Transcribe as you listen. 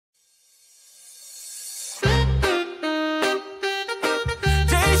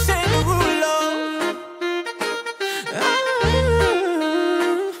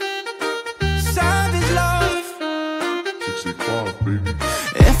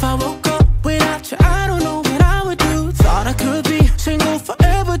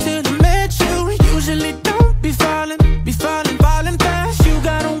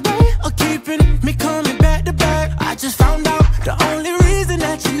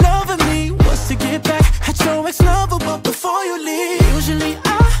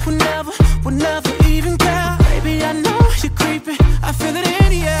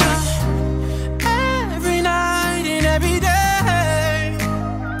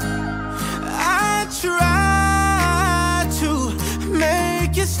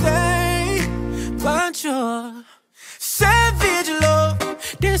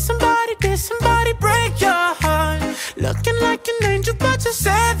Did somebody break your heart? Looking like an angel but you're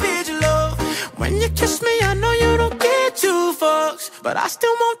savage, love. When you kiss me I know you don't get two fucks, but I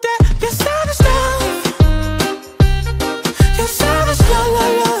still want that. You're savage love. You're savage love,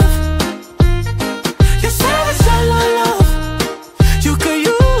 love, love. You're savage love, love, love. You could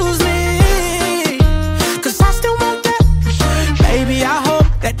use me, cause I still want that. Baby, I hope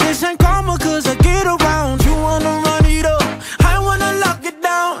that this ain't karma, cause I get around. You wanna run it up, I wanna lock it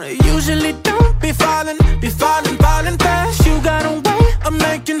down. Usually don't be falling fast. You got a way of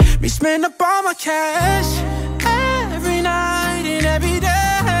making me spend up all my cash. Every night and every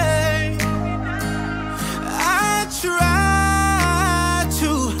day I try to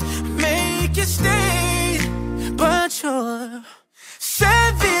make you stay, but you're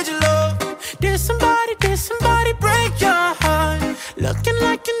savage love. Did somebody break your heart? Looking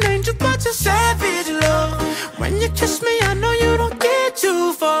like an angel but you're savage love. When you kiss me I know you don't get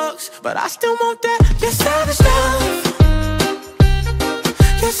two fucks, but I still want that. You're savage love.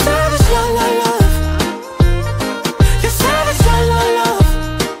 You're savage love, love, love. You're savage love, love, love.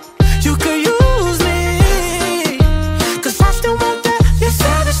 You could use me, cause I still want that. You're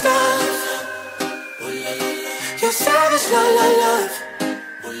savage love. You're savage love, love, love.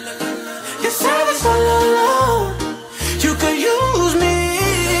 You're savage love, love, love. You could use me,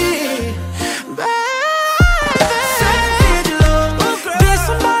 baby. Savage love.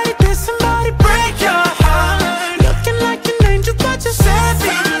 Did somebody break your heart? Looking like an angel but you're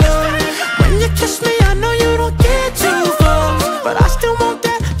savage love. When you kiss me I know you don't get two fucks, but I still want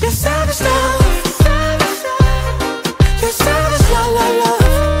that. You're savage love. You're savage love, love, love.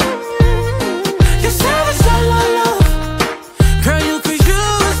 You're savage love, love, love. Girl, you could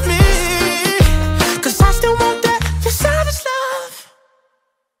use me, cause I still want that. You're savage love.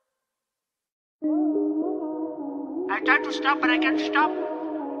 I tried to stop, but I can't stop.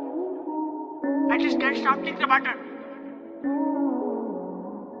 I just can't stop thinking about her.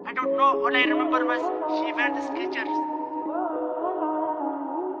 I don't know, all I remember was she wear the Skechers,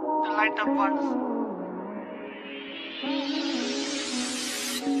 the light up ones.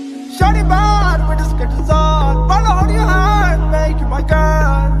 Shawty bad with the Skechers on. Follow on your hand, make you my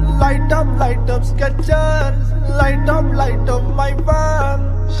girl. Light up Skechers. Light up my van.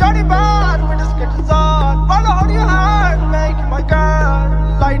 Shawty bad with the Skechers on. Follow on your hand, make you my girl.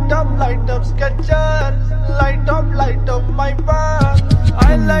 Light up Skechers. Light up my van.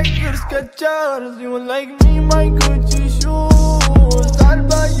 I like your Skechers, you like me my Gucci shoes. I'll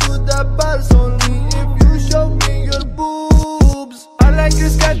buy you the best only if you show me your boobs. I like your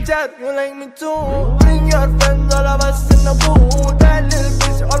Skechers, you like me too. Bring your friends, all of us in the booth. That little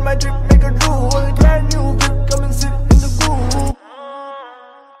bitch on my drip make a drool. Brand new whip, come and sit in the coupe.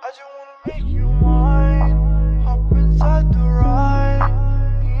 I just wanna make you mine. Hop inside the ride.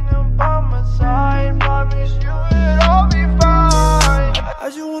 Lean up by my side. Promise you it'll all be fine. I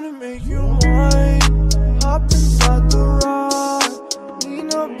just wanna make you mine. Hop inside the ride. Lean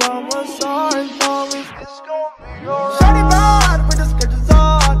up by my side. Promise it's gonna be alright. Shawty bad with the Skechers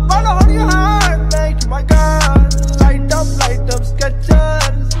on. Follow on your hand, make you my girl. Light up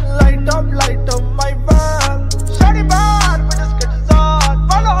Skechers. Light up my van. Shawty bad with the Skechers on.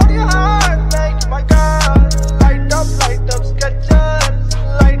 Follow on your hand, make you my girl. Light up Skechers.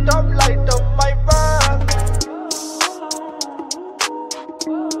 Light up my van.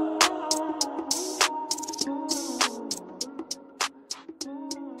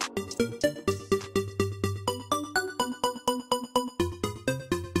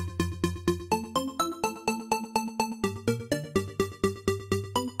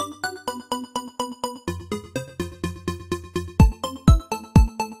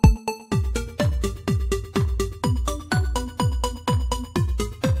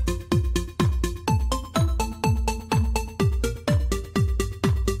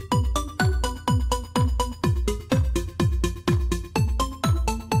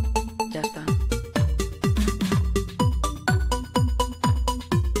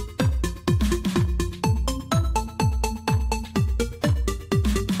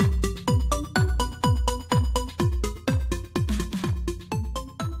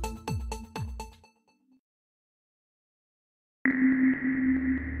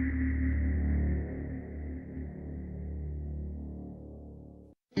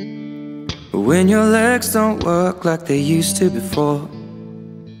 When your legs don't work like they used to before,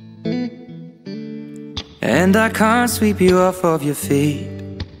 and I can't sweep you off of your feet,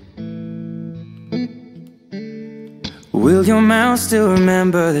 will your mouth still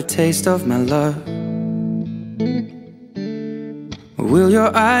remember the taste of my love? Will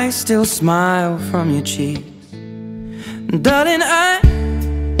your eyes still smile from your cheeks? Darling, I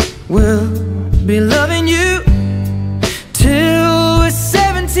we'll be loving you till we're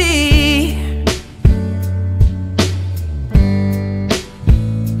 70.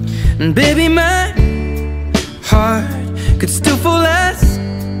 And baby, my heart could still fall as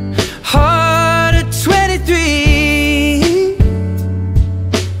hard at 23.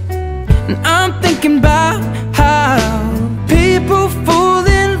 And I'm thinking about how people fall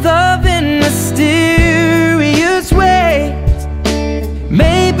in love in mysterious ways.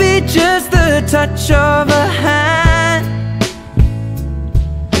 Maybe just the touch of a hand.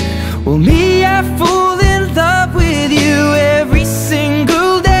 Well, me, I fall in love with you every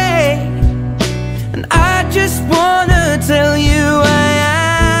single day, and I just wanna tell you I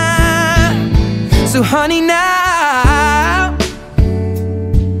am. So honey, now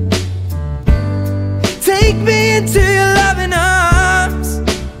take me into your loving arms.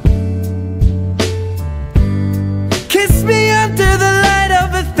 Kiss me under the light of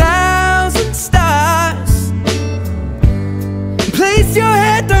 1,000 stars. Place your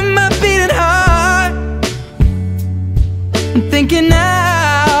head on my beating heart. I'm thinking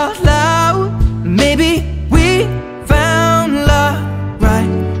out loud, maybe we found love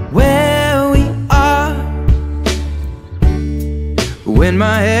right where we are. When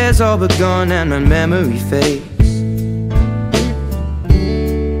my hair's all but gone and my memory fades,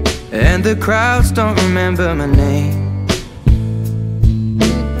 and the crowds don't remember my name.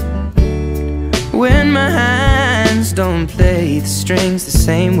 When my hands don't play the strings the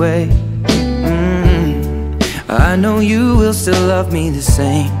same way, I know you will still love me the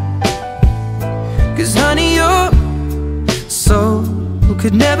same. 'Cause honey, your soul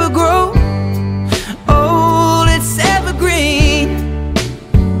could never grow old, it's evergreen.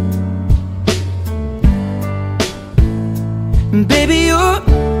 And baby, your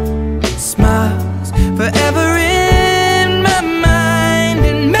smile's forever in my mind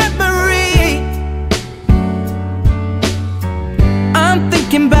and memory. I'm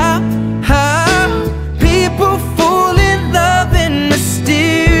thinking about how people fall in love in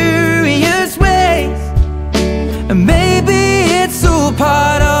mysterious ways, and maybe it's all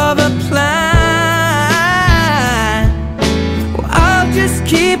part of a plan. Well, I'll just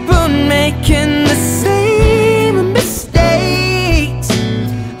keep on making the same mistakes,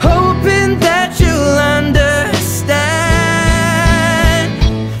 hoping that you'll understand.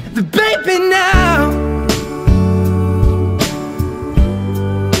 But baby, now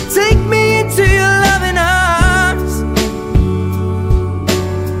take me into your loving arms.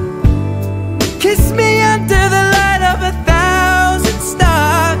 Kiss me under the light of 1,000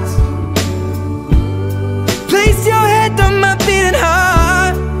 stars. Place your head on my beating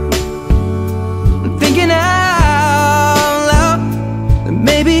heart. I'm thinking out loud that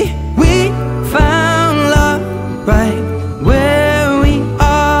maybe we found love right where we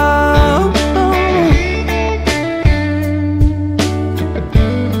are.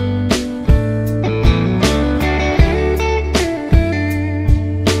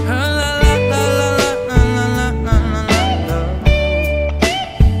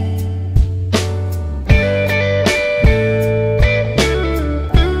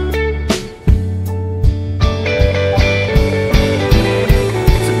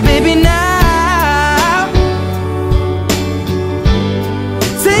 So baby, now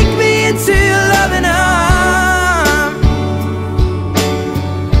take me into your loving arms.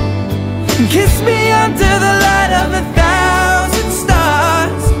 Kiss me under the light of 1,000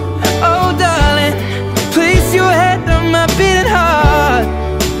 stars. Oh darling, place your head on my beating heart.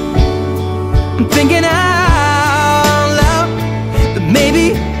 I'm thinking out loud that maybe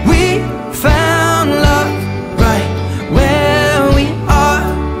we found love right where we are.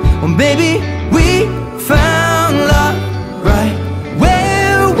 Well, maybe we found love right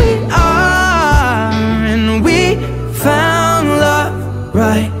where we are, and we found love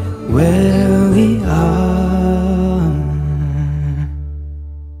right where we are.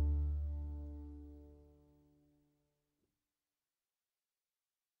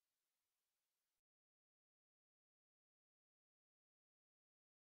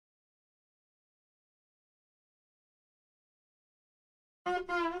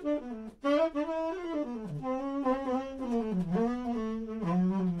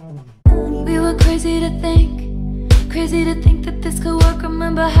 We were crazy to think that this could work.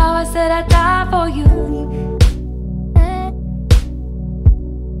 Remember how I said I'd die for you?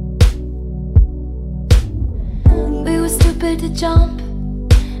 We were stupid to jump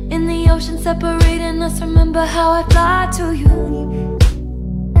in the ocean, separating us. Remember how I fly to you?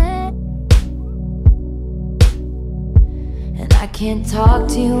 And I can't talk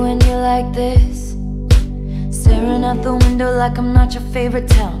to you when you're like this, staring out the window like I'm not your favorite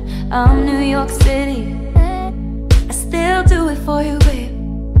town. I'm New York City. I still do it for you,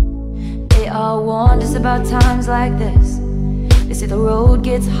 babe. They all warned us about times like this. They say the road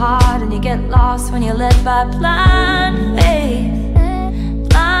gets hard and you get lost when you're led by blind faith,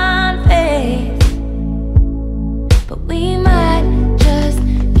 blind faith. But we might just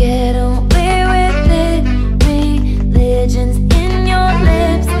get away with it. Religion's in your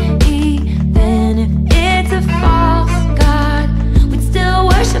lips. Even if it's a false god, we'd still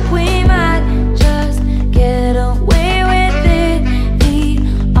worship. We might just get away with it. The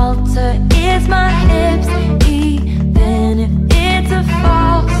altar is my hips. Even if it's a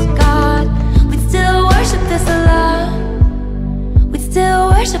false god, we'd still worship this Allah. We'd still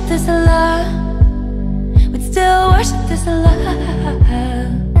worship this Allah. We'd still worship this Allah.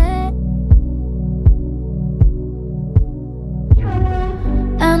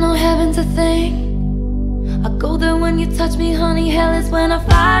 I know heaven's a thing. I go there when you touch me, honey. Hell is when I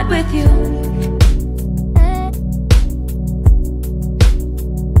fight with you.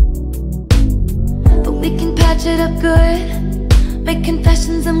 But we can patch it up good, make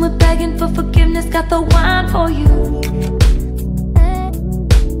confessions and we're begging for forgiveness. Got the wine for you.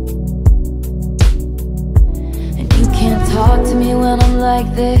 And you can't talk to me when I'm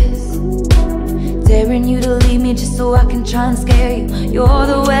like this, daring you to leave me just so I can try and scare you. You're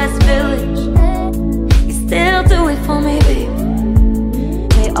the West Village. You still do it for me, babe.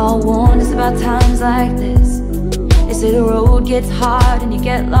 They all warned us about times like this. They say the road gets hard and you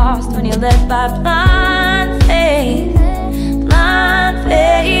get lost when you're led by blind faith, blind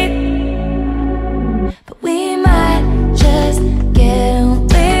faith. But we might just get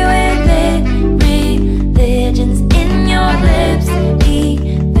away with it. Religion's in your lips.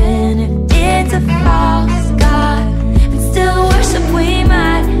 Even if it's a false god, we'd still worship. We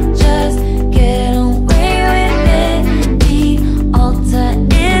might just get away with it. The altar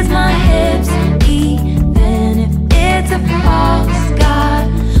is my hips. Even if it's a false god,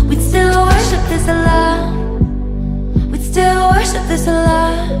 we'd still worship this Allah. We'd still worship this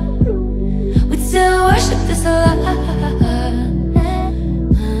Allah. We'd still worship this Allah.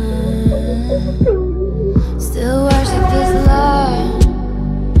 Still worship this Allah.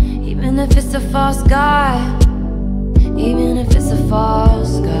 Even if it's a false god, even if it's a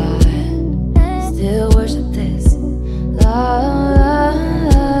false god, still worship this love.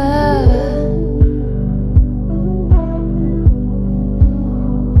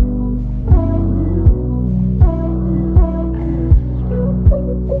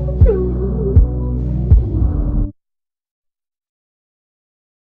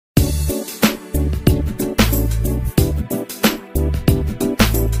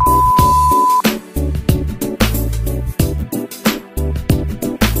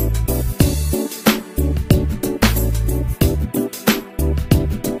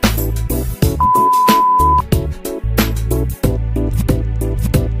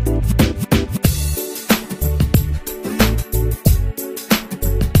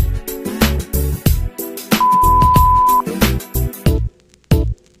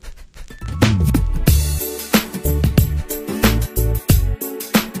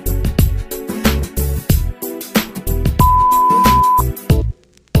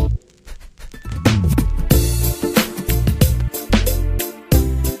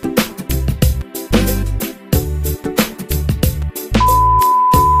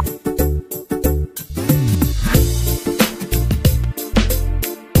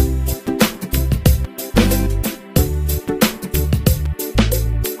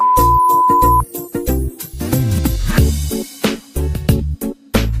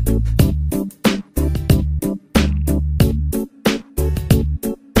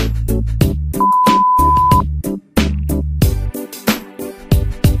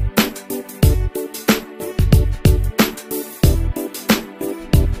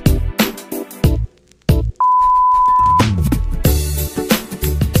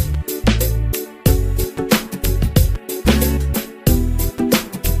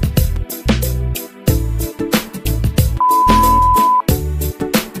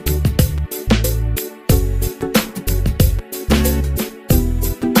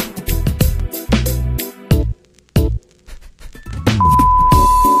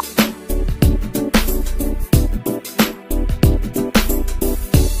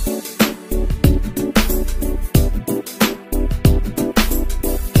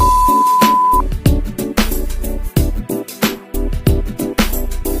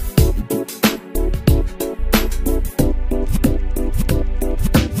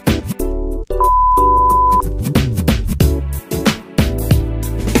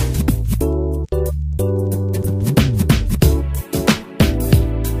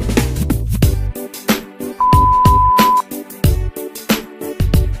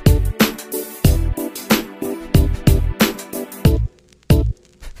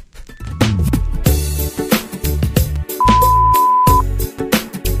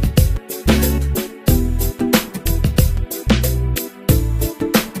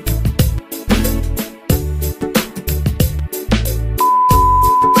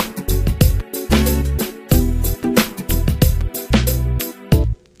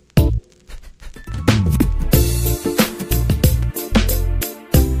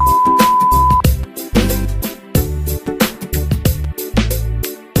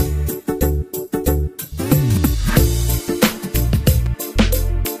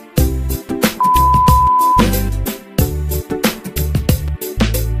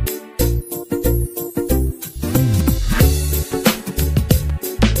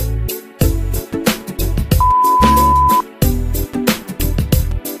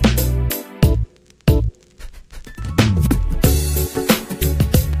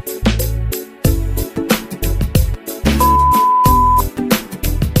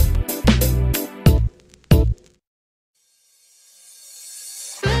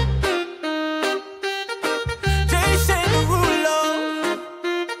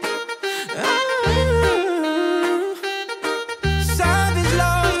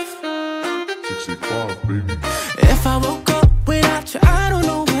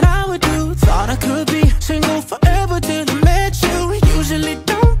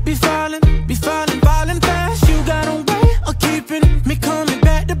 be falling fast. You got a way of keeping me coming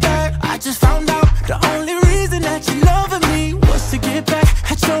back to back. I just found out the only reason that you loving me was to get back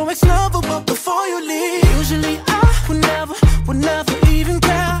at your ex-lover, but before you leave, usually I would never even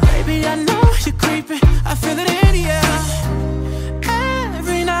care. Baby, I know you're creeping, I feel it in the air.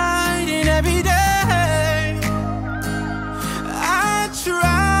 Every night and every day, I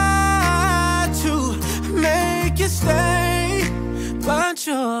try to make you stay, but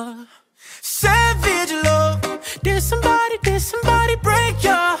you're savage love. Did somebody break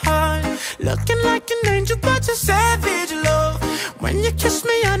your heart? Looking like an angel, but you're savage love. When you kiss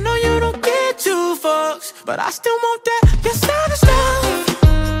me, I know you don't get two fucks, but I still want that. You're savage love.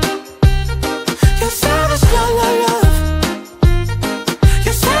 You're savage love, love, love.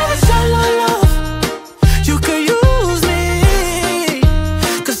 You're savage love, love, love. You could use me,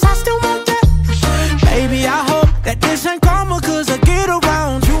 'cause I still want that. Baby, I hope that this ain't karma, 'cause I get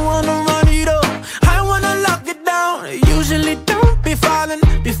around. You wanna run it up, I wanna lock it down. Usually don't be falling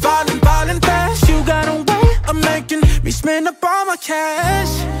fast. You got a way of making me spend up all my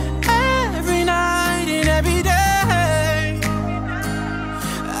cash. Every night and every day,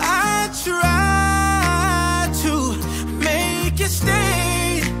 I try to make you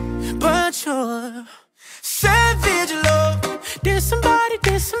stay, but you're savage love. Did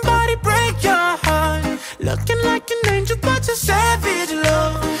somebody break your heart? Looking like an angel, but you're savage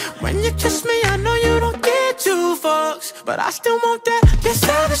love. When you kiss me, I know you don't get two fucks, but I still want that. You're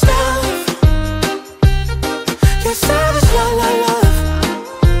savage love. You're savage love, love, love.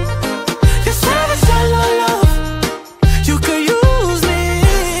 You're savage love, love, love. You could use me,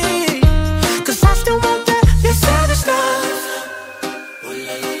 'cause I still want that. You're savage love.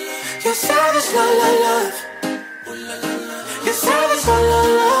 You're savage love, love, love. You're savage love,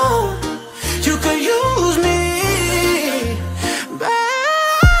 love, love. You could use me, baby.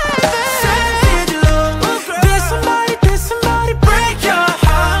 Savage love. Did somebody break your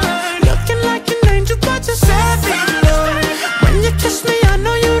heart? Looking like an angel, but you're savage love. When you kiss me, I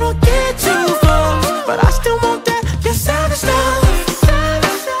know you don't get two fucks, but I still want that. You're savage love.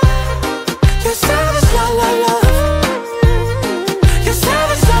 You're savage love, love, love. You're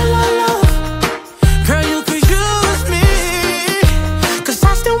savage love, love, love. Girl, you could use me, 'cause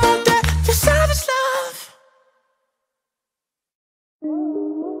I still want that. You're savage love.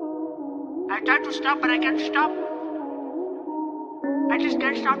 I tried to stop, but I can't stop. I just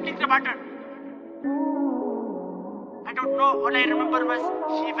can't stop thinking about her. I don't know, all I remember was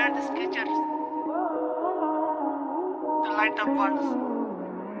she wear the Skechers, the light up ones.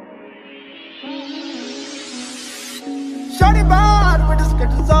 Shawty bad with the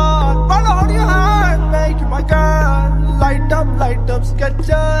Skechers on. Follow on your hand, make you my girl. Light up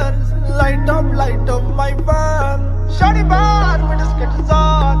Skechers. Light up my fan. Shawty bad with the Skechers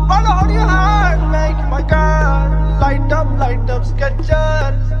on. Follow on your hand, make you my girl. Light up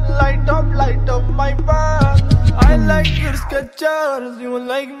Skechers. Light up my fan. I like your Skechers, you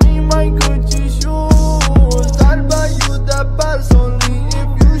like me my Gucci shoes. I'll buy you the purse only if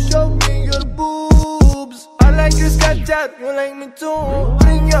you show me your boobs. I like your Skechers, you like me too.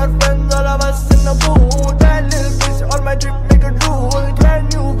 Bring your friends, all of us in the booth. That little bitch on my trip, make a rule. Can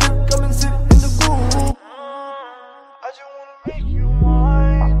you be